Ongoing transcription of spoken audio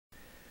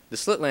The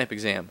slit lamp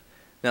exam.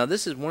 Now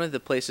this is one of the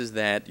places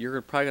that you're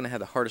probably going to have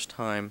the hardest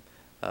time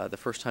the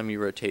first time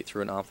you rotate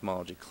through an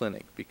ophthalmology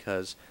clinic,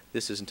 because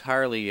this is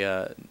entirely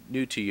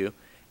new to you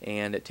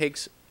and it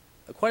takes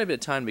quite a bit of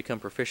time to become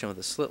proficient with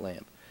the slit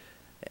lamp.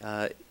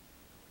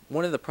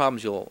 One of the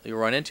problems you'll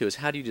run into is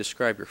how do you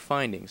describe your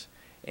findings,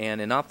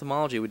 and in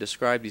ophthalmology we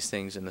describe these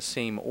things in the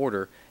same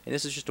order, and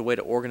this is just a way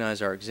to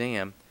organize our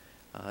exam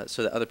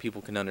so that other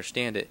people can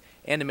understand it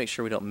and to make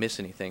sure we don't miss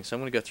anything. So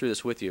I'm going to go through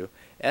this with you.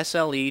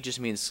 SLE just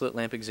means slit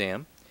lamp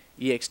exam.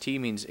 EXT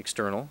means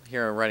external.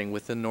 Here I'm writing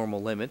within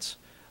normal limits.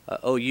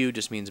 OU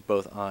just means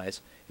both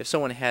eyes. If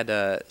someone had,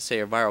 say,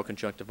 a viral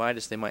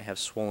conjunctivitis, they might have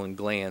swollen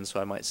glands,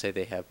 so I might say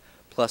they have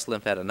plus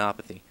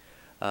lymphadenopathy.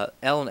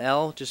 L and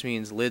L just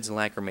means lids and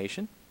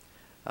lacrimation.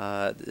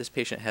 This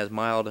patient has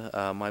mild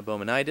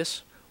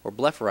meibomianitis or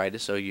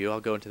blepharitis, OU.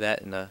 I'll go into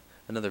that in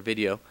another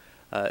video.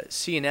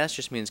 C and S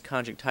just means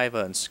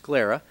conjunctiva and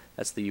sclera.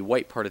 That's the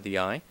white part of the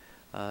eye.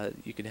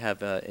 You can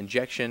have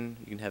injection,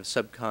 you can have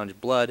subconj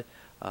blood,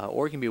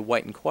 or it can be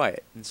white and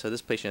quiet. And so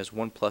this patient has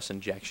 1+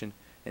 injection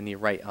in the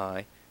right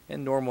eye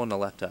and normal in the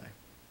left eye.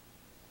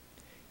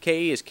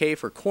 K is K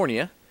for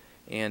cornea,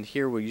 and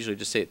here we usually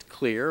just say it's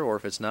clear, or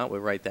if it's not, we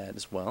write that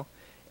as well.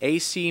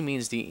 AC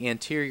means the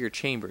anterior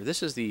chamber.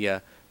 This is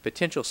the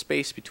potential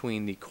space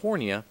between the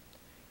cornea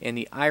and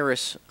the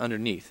iris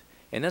underneath.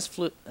 And that's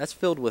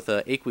filled with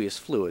aqueous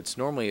fluids.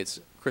 Normally it's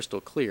crystal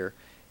clear,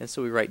 and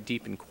so we write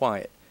deep and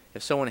quiet.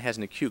 If someone has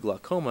an acute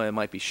glaucoma, it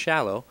might be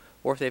shallow,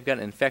 or if they've got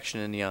an infection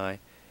in the eye,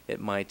 it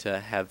might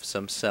have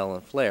some cell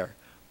and flare,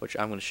 which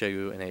I'm going to show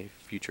you in a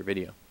future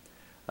video.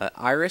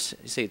 Iris,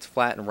 you say it's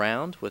flat and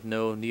round with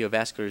no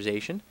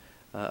neovascularization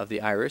of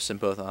the iris in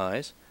both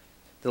eyes.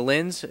 The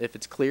lens, if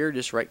it's clear,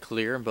 just write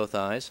clear in both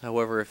eyes.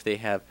 However, if they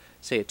have,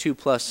 say, a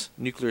 2+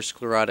 nuclear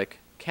sclerotic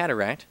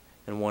cataract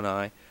in one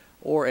eye,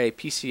 or a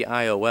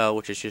PCIOL,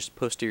 which is just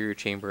posterior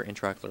chamber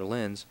intraocular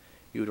lens,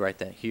 you would write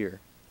that here.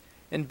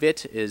 And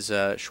vit is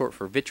short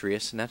for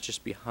vitreous, and that's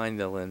just behind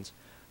the lens.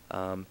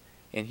 And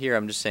here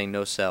I'm just saying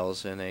no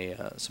cells and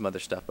some other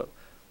stuff, but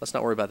let's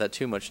not worry about that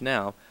too much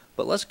now.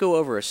 But let's go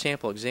over a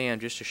sample exam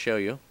just to show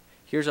you.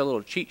 Here's our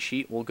little cheat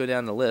sheet. We'll go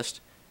down the list.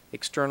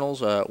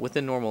 Externals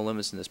within normal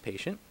limits in this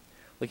patient.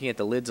 Looking at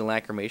the lids and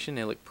lacrimation,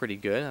 they look pretty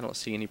good. I don't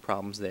see any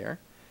problems there.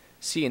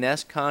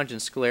 CNS, conj, and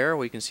sclera,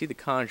 well, you can see the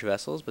conj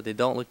vessels, but they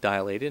don't look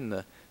dilated, and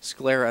the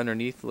sclera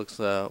underneath looks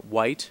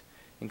white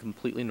and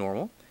completely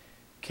normal.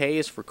 K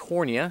is for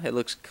cornea. It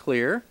looks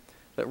clear,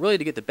 but really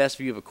to get the best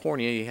view of a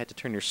cornea, you have to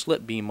turn your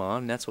slit beam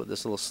on, and that's what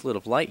this little slit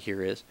of light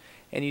here is.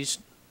 And you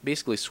just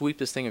basically sweep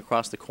this thing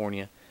across the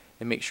cornea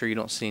and make sure you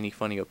don't see any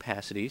funny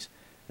opacities.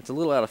 It's a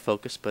little out of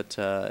focus, but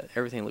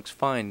everything looks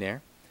fine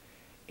there.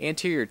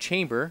 Anterior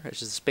chamber,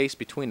 which is the space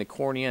between the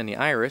cornea and the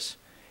iris,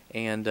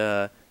 and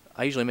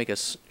I usually make a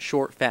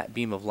short fat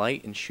beam of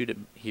light and shoot it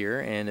here,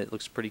 and it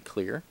looks pretty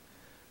clear.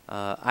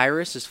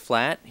 Iris is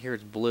flat. Here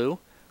it's blue.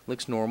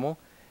 Looks normal.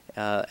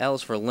 L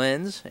is for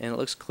lens, and it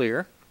looks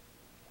clear.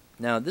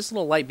 Now this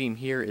little light beam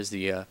here is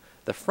the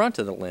front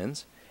of the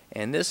lens,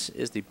 and this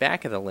is the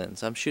back of the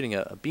lens. I'm shooting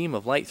a beam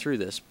of light through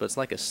this, but it's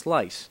like a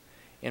slice.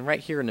 And right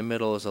here in the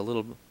middle is a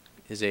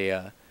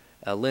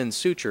lens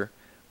suture,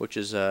 which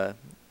is part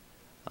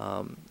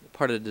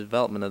of the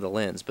development of the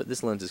lens, but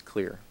this lens is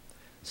clear.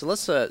 So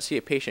let's see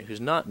a patient who's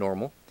not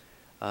normal.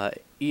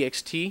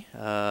 EXT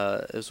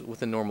is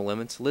within normal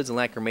limits. Lids and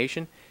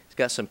lacrimation. He's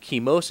got some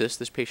chemosis.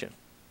 This patient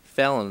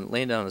fell and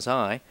landed on his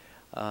eye.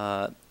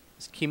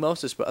 It's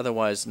chemosis, but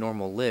otherwise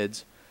normal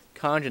lids.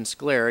 Conj and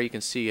sclera, you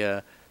can see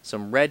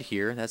some red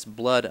here. That's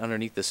blood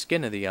underneath the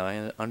skin of the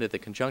eye, under the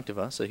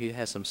conjunctiva, so he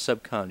has some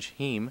subconj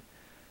heme.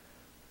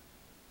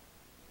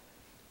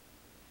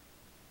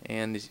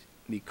 And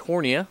the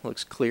cornea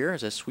looks clear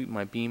as I sweep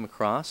my beam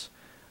across.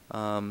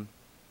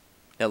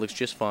 That looks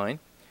just fine.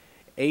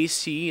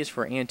 AC is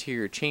for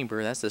anterior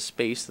chamber. That's the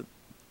space,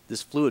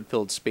 this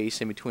fluid-filled space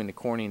in between the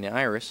cornea and the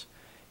iris.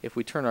 If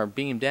we turn our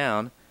beam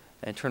down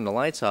and turn the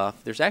lights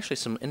off, there's actually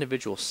some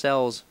individual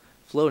cells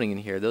floating in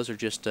here. Those are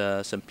just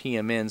some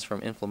PMNs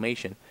from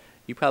inflammation.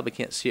 You probably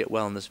can't see it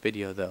well in this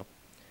video, though.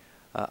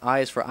 I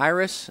is for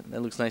iris.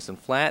 That looks nice and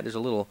flat. There's a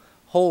little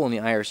hole in the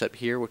iris up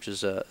here, which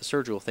is a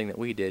surgical thing that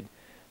we did.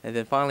 And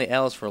then finally,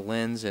 L is for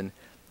lens, and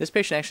this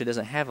patient actually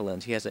doesn't have a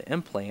lens. He has an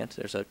implant.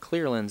 There's a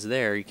clear lens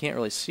there. You can't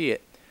really see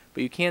it,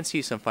 but you can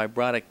see some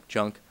fibrotic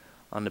junk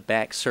on the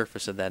back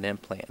surface of that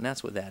implant, and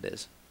that's what that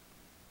is.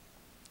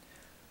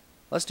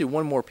 Let's do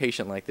one more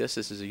patient like this.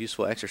 This is a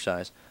useful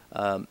exercise.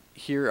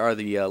 Here are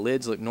the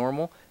lids look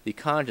normal. The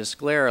conj and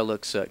sclera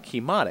looks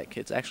chemotic.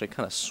 It's actually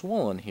kind of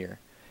swollen here.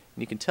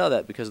 And you can tell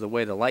that because of the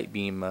way the light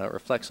beam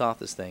reflects off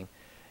this thing.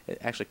 It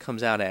actually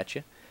comes out at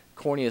you.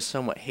 Cornea is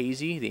somewhat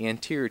hazy. The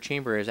anterior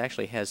chamber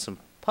actually has some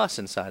pus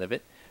inside of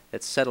it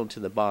that's settled to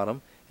the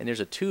bottom. And there's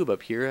a tube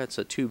up here. That's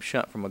a tube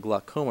shunt from a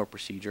glaucoma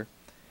procedure.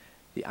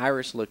 The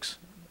iris looks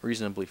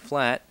reasonably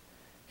flat.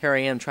 Here I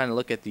am trying to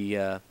look at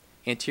the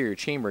anterior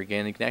chamber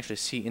again. You can actually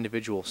see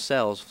individual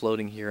cells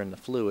floating here in the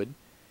fluid.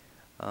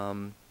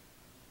 There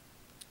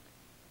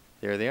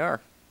they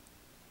are.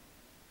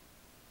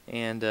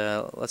 And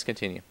let's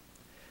continue.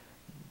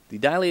 The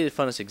dilated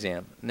fundus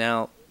exam.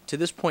 Now, to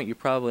this point, you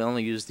probably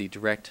only use the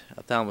direct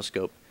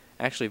ophthalmoscope.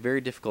 Actually,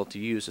 very difficult to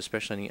use,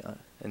 especially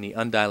in the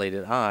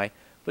undilated eye.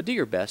 But do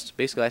your best.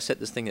 Basically, I set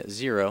this thing at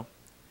 0,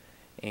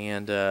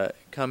 and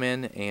come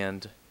in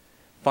and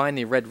find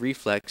the red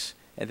reflex,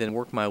 and then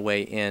work my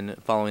way in,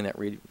 following that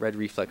red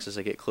reflex as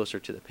I get closer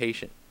to the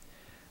patient.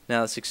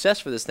 Now, the success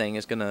for this thing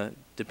is going to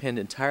depend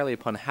entirely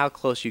upon how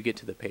close you get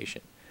to the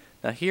patient.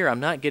 Now, here I'm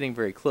not getting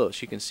very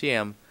close. You can see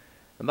I'm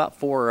about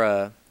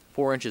 4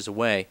 inches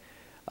away.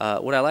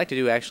 What I like to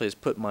do actually is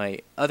put my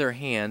other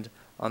hand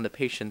on the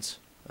patient's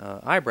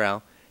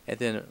eyebrow and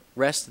then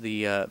rest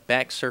the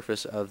back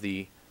surface of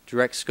the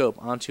direct scope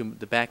onto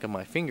the back of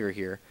my finger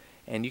here,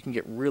 and you can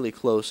get really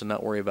close and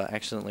not worry about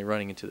accidentally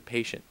running into the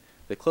patient.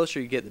 The closer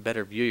you get, the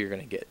better view you're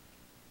going to get.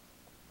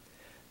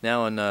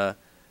 Now, in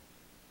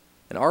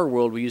our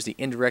world, we use the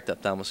indirect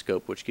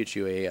ophthalmoscope, which gets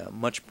you a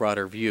much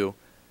broader view,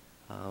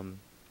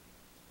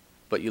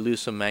 but you lose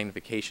some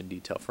magnification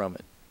detail from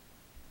it.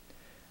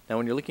 Now,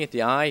 when you're looking at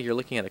the eye, you're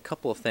looking at a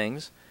couple of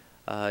things.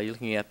 You're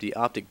looking at the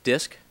optic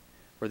disc,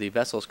 where the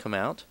vessels come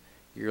out.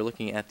 You're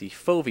looking at the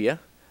fovea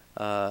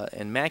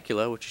and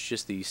macula, which is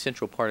just the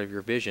central part of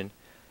your vision.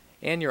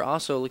 And you're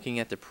also looking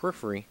at the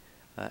periphery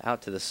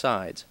out to the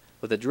sides.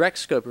 With a direct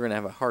scope, you're going to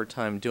have a hard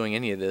time doing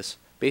any of this.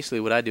 Basically,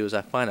 what I do is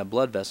I find a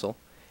blood vessel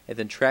and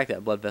then track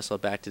that blood vessel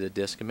back to the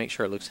disc and make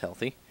sure it looks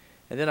healthy.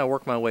 And then I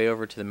work my way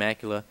over to the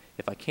macula,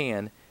 if I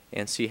can,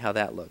 and see how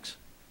that looks.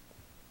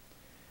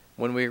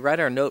 When we write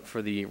our note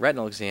for the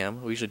retinal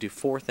exam, we usually do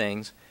 4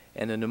 things,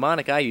 and the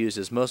mnemonic I use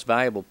is most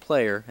valuable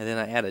player, and then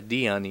I add a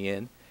D on the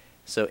end.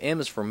 So M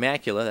is for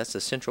macula, that's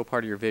the central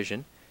part of your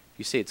vision. If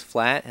you see it's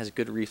flat, has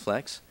good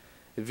reflex.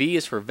 V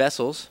is for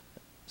vessels,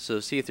 so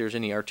see if there's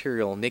any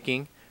arterial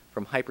nicking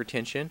from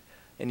hypertension,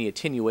 any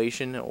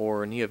attenuation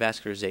or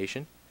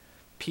neovascularization.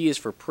 P is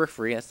for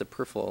periphery, that's the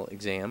peripheral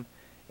exam.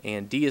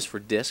 And D is for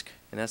disc,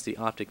 and that's the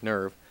optic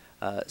nerve.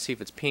 See if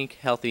it's pink,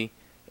 healthy,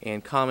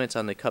 and comments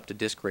on the cup to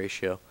disc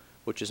ratio,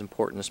 which is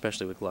important,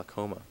 especially with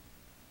glaucoma.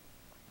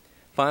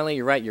 Finally,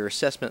 you write your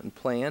assessment and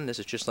plan. This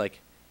is just like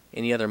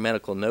any other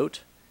medical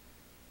note.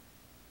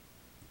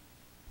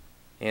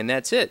 And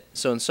that's it.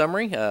 So in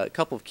summary, a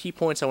couple of key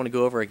points I want to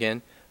go over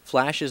again.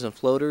 Flashes and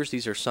floaters,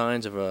 these are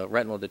signs of a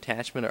retinal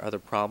detachment or other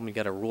problem. You've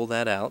got to rule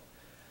that out.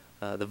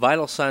 The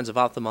vital signs of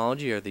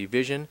ophthalmology are the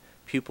vision,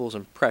 pupils,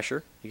 and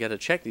pressure. You've got to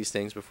check these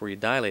things before you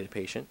dilate a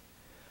patient.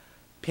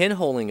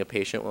 Pinholing a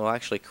patient will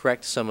actually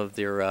correct some of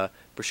their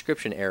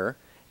prescription error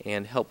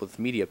and help with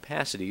media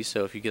opacity,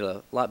 so if you get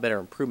a lot better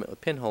improvement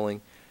with pinholing,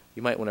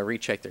 you might want to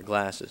recheck their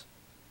glasses.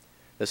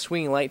 The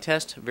swinging light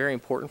test, very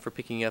important for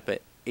picking up an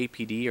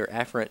APD or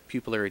afferent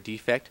pupillary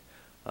defect,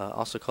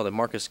 also called a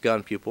Marcus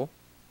gun pupil.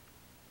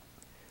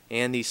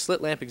 And the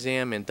slit lamp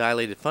exam and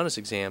dilated fundus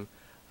exam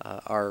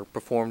are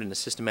performed in a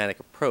systematic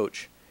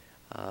approach,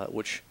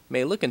 which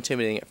may look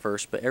intimidating at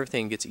first, but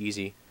everything gets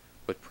easy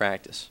with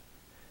practice.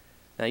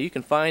 Now you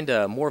can find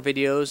more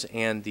videos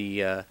and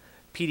the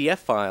PDF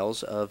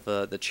files of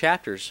the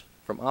chapters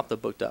from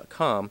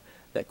opthabook.com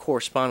that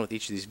correspond with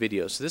each of these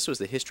videos. So this was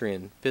the history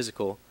and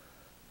physical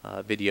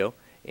video,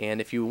 and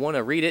if you want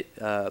to read it,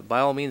 by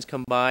all means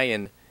come by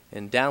and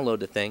download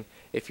the thing.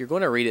 If you're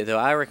going to read it, though,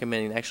 I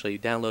recommend actually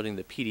downloading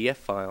the PDF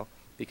file,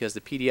 because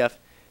the PDF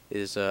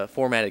is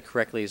formatted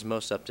correctly, is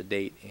most up to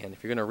date, and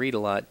if you're going to read a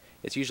lot,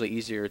 it's usually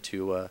easier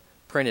to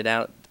print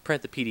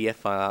the PDF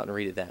file out and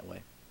read it that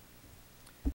way.